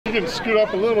You can scoot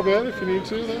up a little bit if you need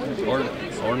to, though.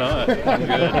 Or not. I'm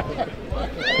good.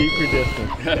 Keep your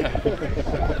distance.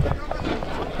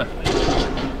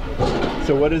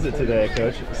 So what is it today,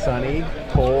 Coach? Sunny,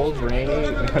 cold, rainy?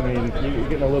 I mean, you're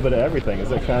getting a little bit of everything. Is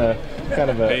it kind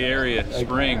of a Bay Area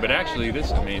spring? But actually,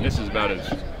 this is about as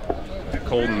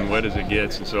cold and wet as it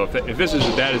gets. And so if this is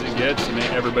as bad as it gets, I mean,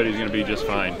 everybody's going to be just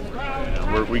fine.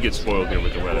 We get spoiled here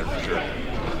with the weather for sure.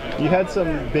 You had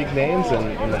some big names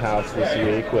in the house this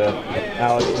week with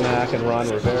Alex Mack and Ron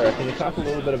Rivera. Can you talk a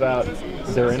little bit about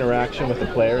their interaction with the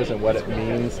players and what it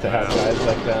means to have guys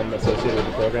like them associated with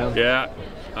the program? Yeah,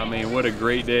 I mean, what a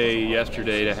great day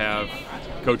yesterday to have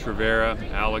Coach Rivera,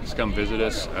 Alex come visit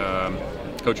us.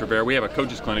 Coach Rivera, we have a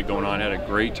coaches clinic going on, had a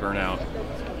great turnout.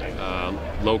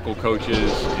 Local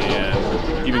coaches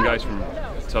and even guys from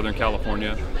Southern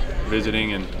California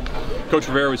visiting, and Coach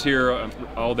Rivera was here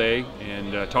all day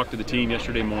and talked to the team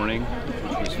yesterday morning,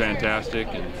 which was fantastic,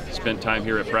 and spent time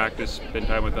here at practice, spent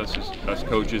time with us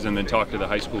coaches, and then talked to the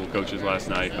high school coaches last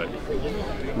night. But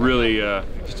really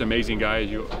just an amazing guy, as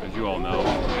you all know.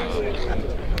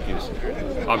 He's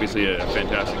obviously a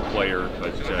fantastic player,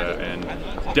 but and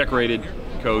decorated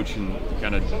coach, and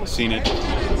kind of seen it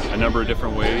a number of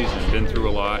different ways and been through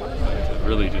a lot.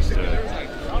 Really just it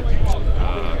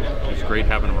was great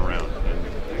having him around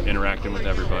and interacting with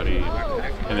everybody.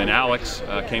 And then Alex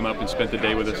came up and spent the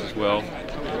day with us as well.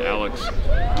 Alex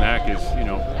Mack is,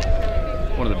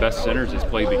 one of the best centers that's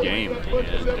played the game.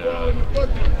 And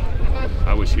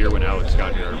I was here when Alex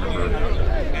got here. I remember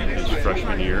his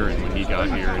freshman year and when he got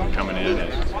here and coming in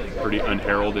as a pretty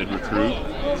unheralded recruit.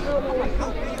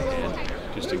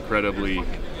 Just incredibly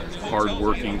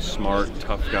hard-working, smart,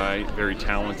 tough guy, very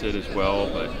talented as well.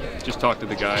 But just talk to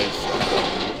the guys,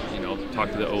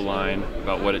 talk to the O-line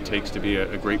about what it takes to be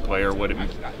a great player, what it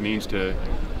means to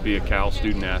be a Cal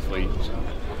student athlete.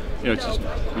 It's just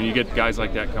when you get guys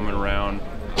like that coming around,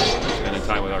 spending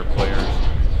time with our players,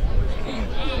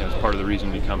 it's part of the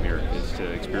reason we come here is to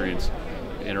experience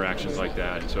interactions like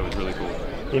that. And so it's really cool.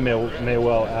 He may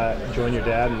well join your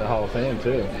dad in the Hall of Fame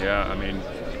too. Yeah, I mean,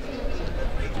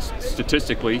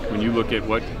 statistically, when you look at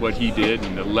what he did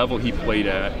and the level he played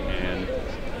at and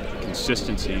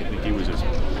consistency, I think he was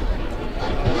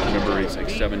I remember he's like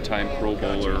 7-time Pro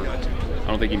Bowler. I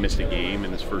don't think he missed a game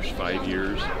in his first 5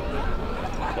 years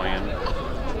playing.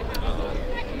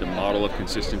 The model of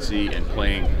consistency and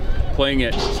playing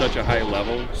at such a high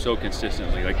level so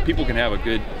consistently. Like, people can have a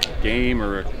good game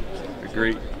or a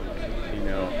great,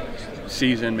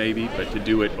 season maybe, but to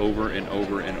do it over and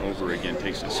over and over again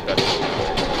takes a special.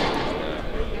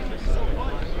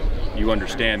 You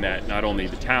understand that, not only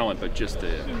the talent, but just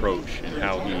the approach and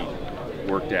how he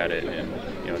worked at it, and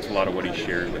it's a lot of what he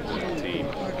shared with the team.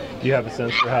 Do you have a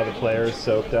sense for how the players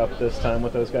soaked up this time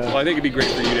with those guys? Well, I think it'd be great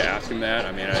for you to ask him that.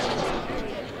 I mean,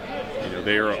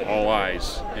 they are all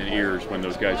eyes and ears when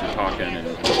those guys are talking, and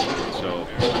so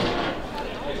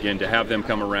again, to have them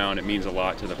come around, it means a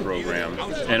lot to the program.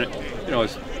 And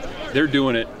they're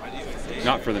doing it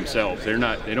not for themselves. They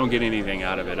don't get anything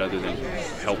out of it other than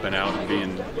helping out and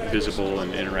being visible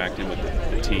and interacting with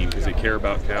the team, because they care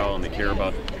about Cal and they care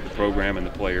about the program and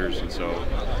the players, and so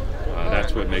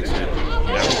that's what makes it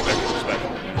that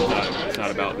special. It's not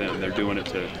about them. They're doing it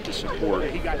to support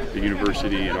the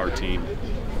university and our team.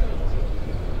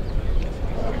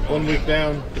 1 week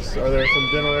down, are there some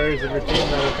general areas of your team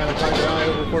that will kind of find your eye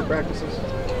over 4 practices?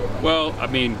 Well, I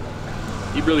mean,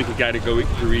 you really got to go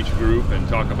through each group and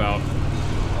talk about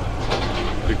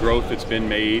the growth that's been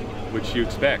made, which you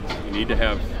expect. You need to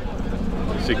have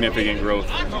significant growth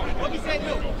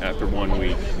after 1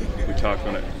 week. We talked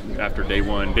on it after day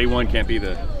one. Day one can't be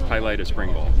the highlight of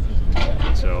spring ball.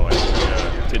 And so I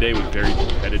think today was very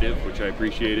competitive, which I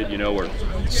appreciated. We're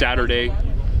Saturday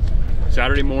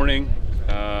morning,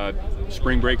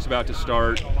 spring break's about to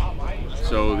start.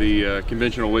 So the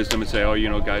conventional wisdom would say,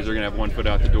 guys are going to have 1 foot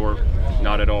out the door.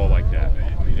 Not at all like that.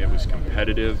 I mean, it was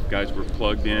competitive. Guys were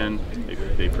plugged in.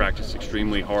 They practiced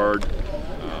extremely hard.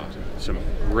 Some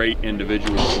great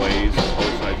individual plays on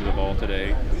both sides of the ball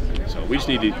today. So we just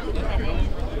need to,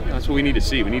 that's what we need to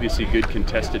see. We need to see good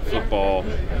contested football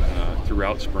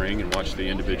throughout spring and watch the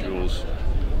individuals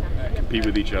compete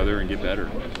with each other and get better.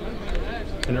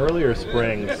 In earlier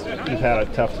springs, you've had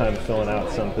a tough time filling out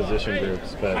some position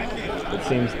groups, but it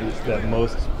seems that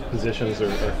most positions are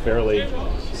fairly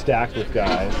stacked with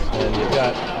guys, and you've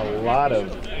got a lot of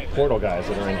portal guys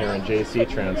that are in here and JC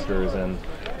transfers, and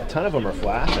a ton of them are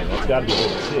flashing. That's got to be good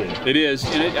to see. It is,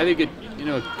 and I think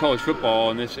college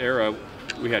football in this era,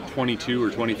 we had 22 or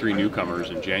 23 newcomers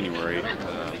in January.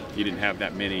 You didn't have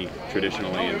that many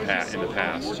traditionally in the past,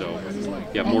 so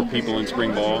you have more people in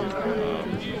spring ball.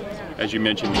 as you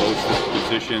mentioned, most of the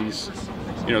positions,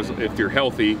 you know, if you're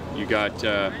healthy, you got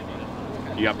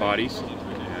bodies,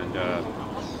 and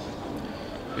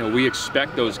you know, we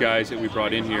expect those guys that we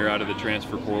brought in here out of the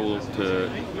transfer portal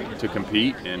to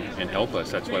compete and help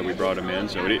us. That's why we brought them in.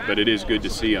 So, but it is good to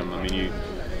see them. I mean,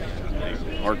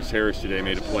 Marcus Harris today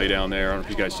made a play down there. I don't know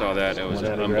if you guys saw that. That was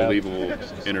an unbelievable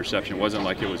interception. It wasn't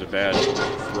like it was a bad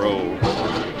throw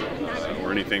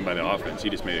or anything by the offense. He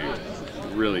just made a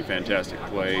really fantastic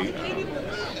play.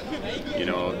 You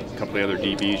know, a couple of the other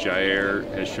DBs,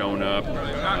 Jair has shown up.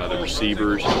 The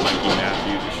receivers, Mikey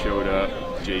Matthews has showed up.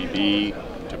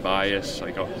 JB, Tobias,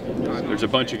 like there's a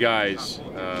bunch of guys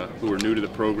who are new to the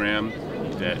program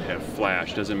that have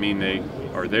flashed. Doesn't mean they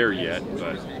are there yet,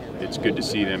 but it's good to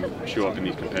see them show up in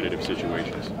these competitive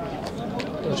situations.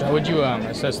 Coach, how would you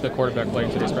assess the quarterback play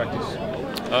in today's practice?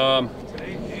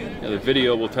 You know, the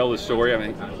video will tell the story. I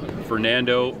mean,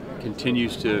 Fernando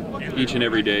continues to, each and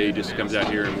every day, just comes out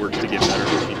here and works to get better,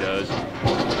 which he does.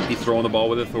 He's throwing the ball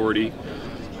with authority.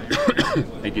 I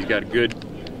think he's got good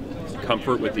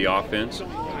comfort with the offense,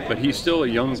 but he's still a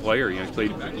young player. You know, he's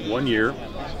played 1 year,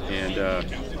 and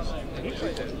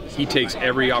he takes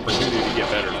every opportunity to get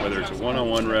better, whether it's a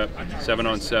one-on-one rep,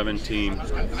 7-on-7 team.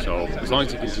 So as long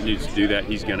as he continues to do that,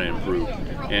 he's going to improve.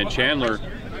 And Chandler,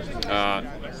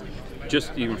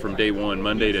 just even from day one,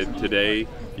 Monday to today,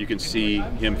 you can see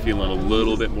him feeling a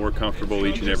little bit more comfortable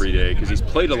each and every day because he's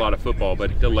played a lot of football,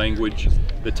 but the language,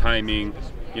 the timing,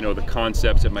 you know, the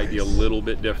concepts, it might be a little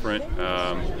bit different.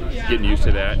 Getting used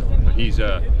to that. But he's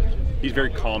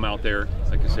very calm out there.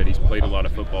 Like I said, he's played a lot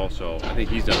of football, so I think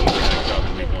he's done a really nice job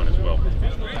in week 1 as well.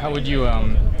 How would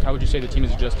you say the team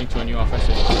is adjusting to a new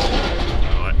offensive?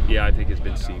 Yeah, I think it's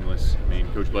been seamless. I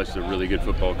mean, Coach Bless is a really good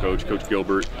football coach. Coach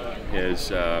Gilbert has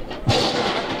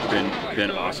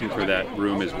been awesome for that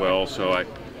room as well. So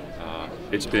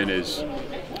it's been as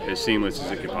seamless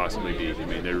as it could possibly be. I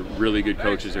mean, they're really good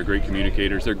coaches. They're great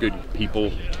communicators. They're good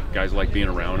people. Guys like being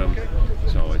around them.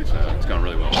 So it's gone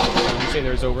really well. Would you say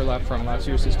there's overlap from last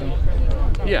year's system?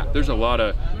 Yeah, there's a lot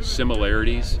of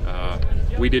similarities.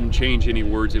 We didn't change any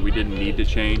words that we didn't need to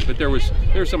change, but there were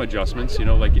some adjustments. You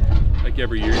know, like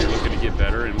every year you're looking to get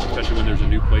better, and especially when there's a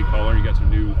new play caller, you got some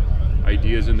new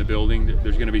ideas in the building.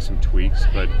 There's going to be some tweaks,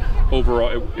 but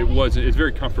overall, it's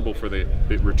very comfortable for the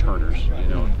returners. You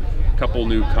know, a couple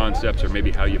new concepts, or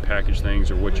maybe how you package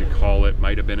things, or what you call it,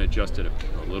 might have been adjusted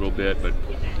a little bit, but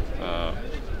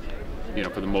you know,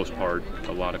 for the most part,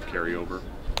 a lot of carryover.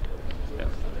 Yeah.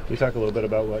 Can you talk a little bit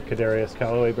about what Kadarius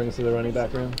Callaway brings to the running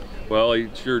back room? Well, he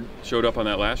sure showed up on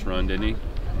that last run, didn't he?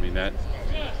 I mean,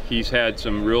 he's had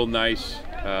some real nice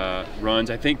runs.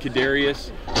 I think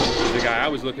Kadarius is the guy I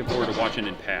was looking forward to watching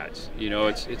in pads. You know,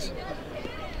 it's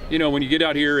you know, when you get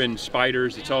out here in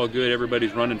spiders, it's all good.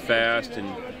 Everybody's running fast, and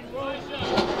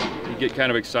you get kind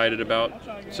of excited about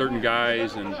certain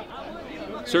guys and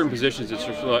certain positions. It's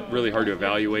just really hard to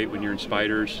evaluate when you're in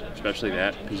spiders, especially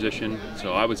that position.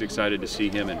 So I was excited to see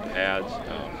him in pads.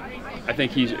 I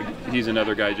think he's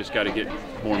another guy just got to get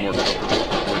more and more comfortable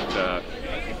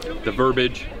with the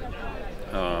verbiage,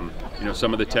 you know,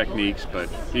 some of the techniques, but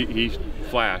he's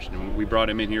flashed, and we brought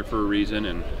him in here for a reason,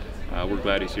 and we're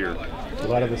glad he's here. A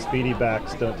lot of the speedy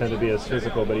backs don't tend to be as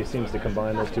physical, but he seems to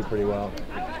combine those two pretty well.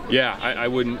 Yeah, I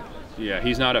wouldn't. Yeah,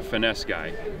 he's not a finesse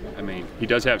guy. I mean, he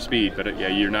does have speed, but yeah,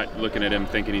 you're not looking at him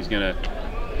thinking he's gonna.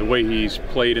 The way he's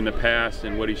played in the past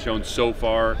and what he's shown so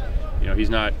far, you know, he's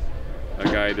not a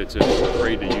guy that's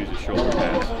afraid to use his shoulder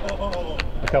pads.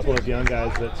 A couple of young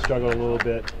guys that struggle a little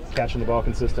bit catching the ball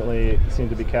consistently seem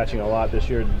to be catching a lot this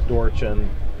year. Dortch and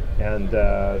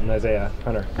Isaiah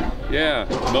Hunter. Yeah,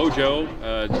 Mojo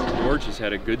Dortch has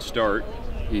had a good start.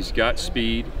 He's got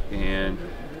speed, and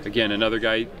again, another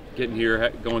guy getting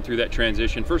here, going through that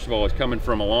transition. First of all, he's coming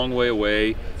from a long way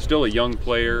away, still a young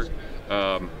player,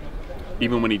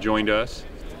 even when he joined us,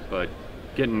 but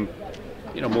getting,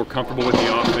 you know, more comfortable with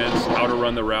the offense, how to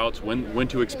run the routes, when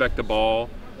to expect the ball.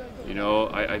 You know,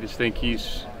 I just think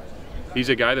he's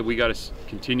a guy that we got to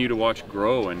continue to watch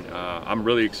grow, and I'm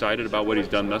really excited about what he's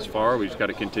done thus far. We just got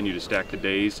to continue to stack the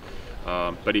days,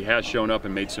 but he has shown up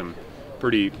and made some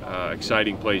pretty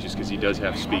exciting plays just because he does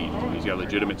have speed. He's got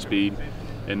legitimate speed.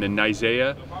 And then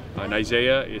Isaiah,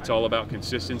 it's all about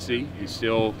consistency. He's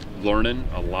still learning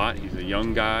a lot. He's a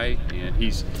young guy, and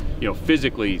he's, you know,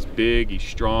 physically he's big, he's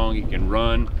strong, he can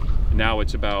run. Now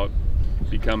it's about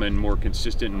becoming more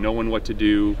consistent, knowing what to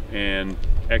do, and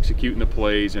executing the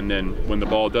plays. And then when the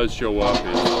ball does show up,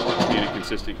 is being a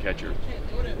consistent catcher.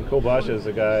 And Cole Bosch is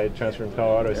a guy transferred from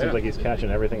Colorado. It seems like he's catching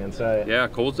everything in sight. Yeah,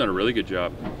 Cole's done a really good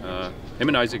job. Him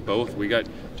and Isaac both. We got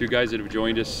two guys that have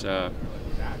joined us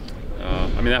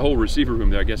I mean, that whole receiver room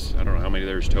there, I guess, I don't know how many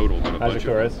there's total, but Isaac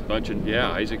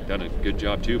Isaac done a good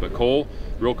job too. But Cole,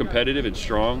 real competitive and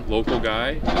strong, local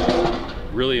guy.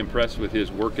 Really impressed with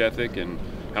his work ethic and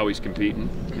how he's competing.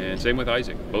 And same with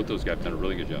Isaac. Both those guys have done a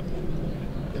really good job.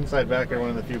 Inside back are one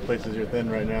of the few places you're thin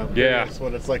right now. Yeah. That's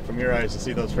what it's like from your eyes to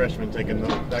see those freshmen taking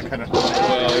that kind of.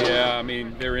 Well, yeah, I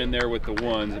mean, they're in there with the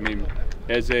ones. I mean,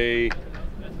 there's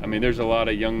a lot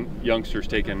of youngsters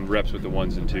taking reps with the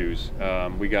ones and twos.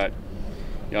 We got,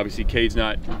 obviously, Cade's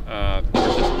not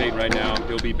participating right now.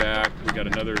 He'll be back. We got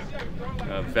another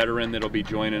veteran that'll be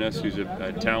joining us who's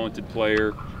a talented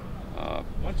player.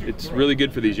 It's really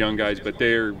good for these young guys, but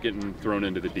they're getting thrown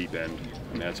into the deep end,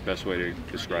 and that's the best way to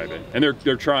describe it. And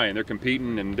they're trying, they're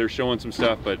competing, and they're showing some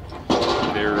stuff, but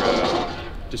they're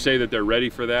to say that they're ready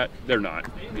for that, they're not,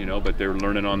 but they're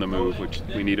learning on the move, which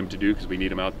we need them to do because we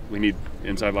need them out. We need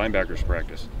inside linebackers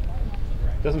practice.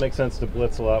 It doesn't make sense to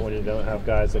blitz a lot when you don't have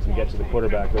guys that can get to the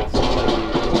quarterback, but it seems like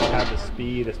you have the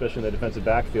speed, especially in the defensive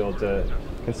backfield, to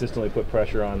consistently put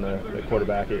pressure on the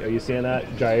quarterback. Are you seeing that?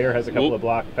 Jair has a couple of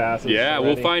blocked passes. Yeah,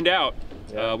 already. We'll find out.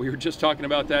 Yeah. We were just talking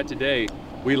about that today.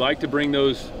 We like to bring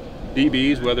those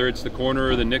DBs, whether it's the corner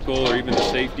or the nickel or even the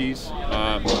safeties,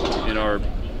 in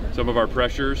some of our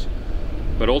pressures.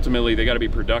 But ultimately, they got to be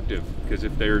productive, because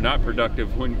if they're not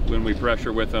productive when we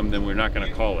pressure with them, then we're not going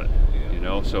to call it.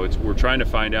 So we're trying to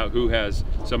find out who has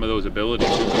some of those abilities,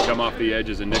 who can come off the edge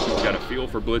as a nickel, got a feel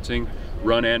for blitzing,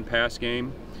 run and pass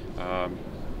game.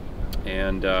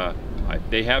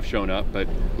 They have shown up, but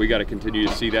we got to continue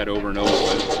to see that over and over.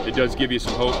 But it does give you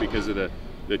some hope because of the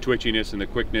twitchiness and the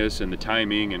quickness and the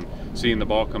timing and seeing the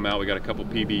ball come out. We got a couple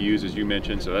PBUs, as you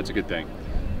mentioned, so that's a good thing.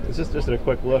 It's just a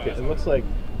quick look. It looks like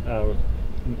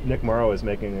Nick Morrow is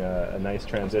making a nice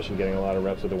transition, getting a lot of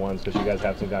reps with the ones, because you guys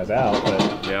have some guys out.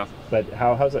 But yeah. But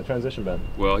how's that transition been?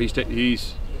 Well, he's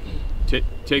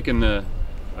taken a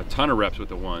ton of reps with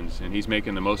the ones, and he's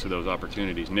making the most of those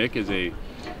opportunities. Nick is a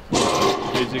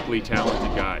physically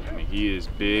talented guy. I mean, he is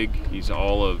big. He's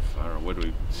all of,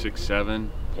 6'7"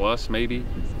 plus, maybe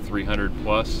 300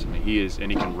 plus. I mean, he is,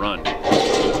 and he can run.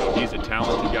 So he's a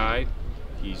talented guy.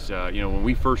 He's, when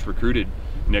we first recruited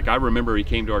Nick, I remember he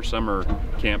came to our summer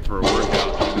camp for a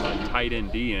workout. He was a tight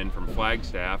end DN from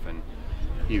Flagstaff, and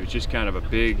he was just kind of a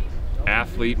big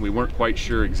athlete, and we weren't quite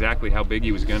sure exactly how big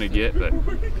he was going to get, but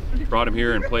brought him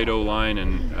here and played O-line,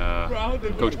 and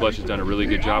Coach Blesh has done a really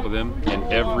good job with him, and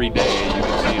every day you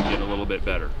can see him getting a little bit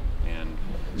better. And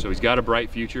so he's got a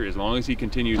bright future as long as he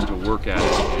continues to work at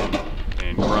it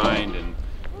and grind and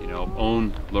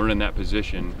own learning that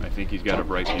position. I think he's got a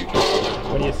bright future.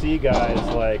 When you see guys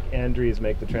like Andrews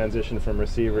make the transition from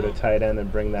receiver to tight end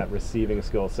and bring that receiving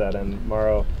skill set, and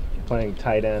Morrow playing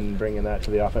tight end, bringing that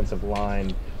to the offensive line,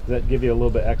 does that give you a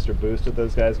little bit extra boost if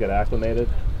those guys get acclimated?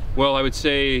 Well, I would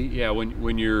say, yeah,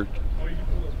 when you're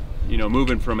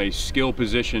moving from a skill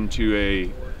position to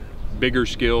a bigger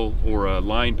skill or a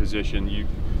line position,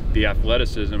 the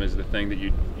athleticism is the thing that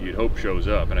you'd hope shows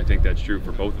up, and I think that's true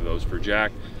for both of those. For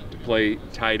Jack to play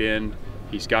tight end,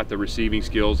 he's got the receiving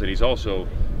skills, and he's also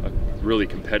a really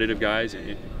competitive guy,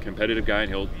 and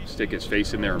he'll stick his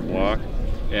face in there and block.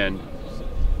 And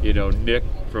Nick,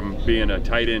 from being a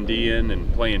tight end DN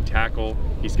and playing tackle,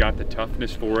 he's got the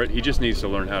toughness for it. He just needs to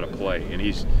learn how to play, and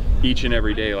he's each and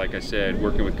every day, like I said,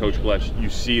 working with Coach Blesh, you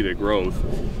see the growth,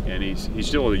 and he's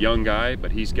still a young guy,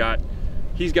 but he's got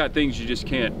things you just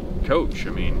can't coach. I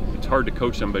mean, it's hard to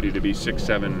coach somebody to be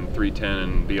 6'7", 310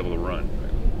 and be able to run.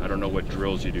 I don't know what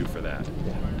drills you do for that.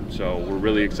 So we're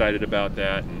really excited about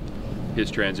that, and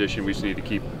his transition, we just need to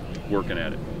keep working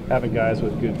at it. Having guys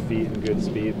with good feet and good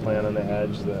speed playing on the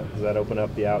edge, does that open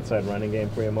up the outside running game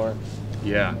for you more?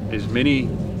 Yeah,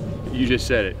 you just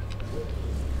said it.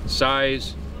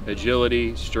 Size,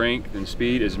 agility, strength, and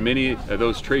speed, as many of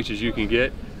those traits as you can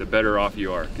get, the better off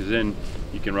you are, because then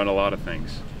you can run a lot of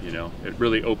things. It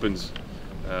really opens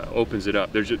it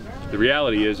up. The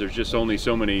reality is there's just only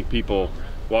so many people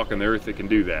walking the earth that can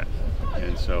do that,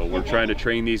 and so we're trying to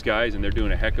train these guys, and they're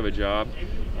doing a heck of a job.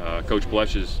 Coach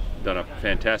Blesh has done a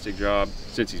fantastic job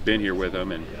since he's been here with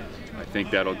them, and I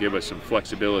think that'll give us some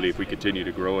flexibility if we continue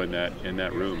to grow in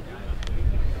that room.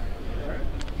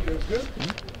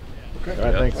 Okay.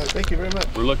 All right, thanks. Thank you very much.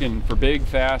 We're looking for big,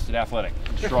 fast, and athletic,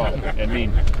 and strong, and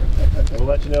mean. We'll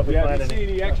let you know if we find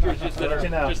any extras just that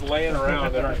are just laying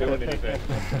around that aren't doing anything.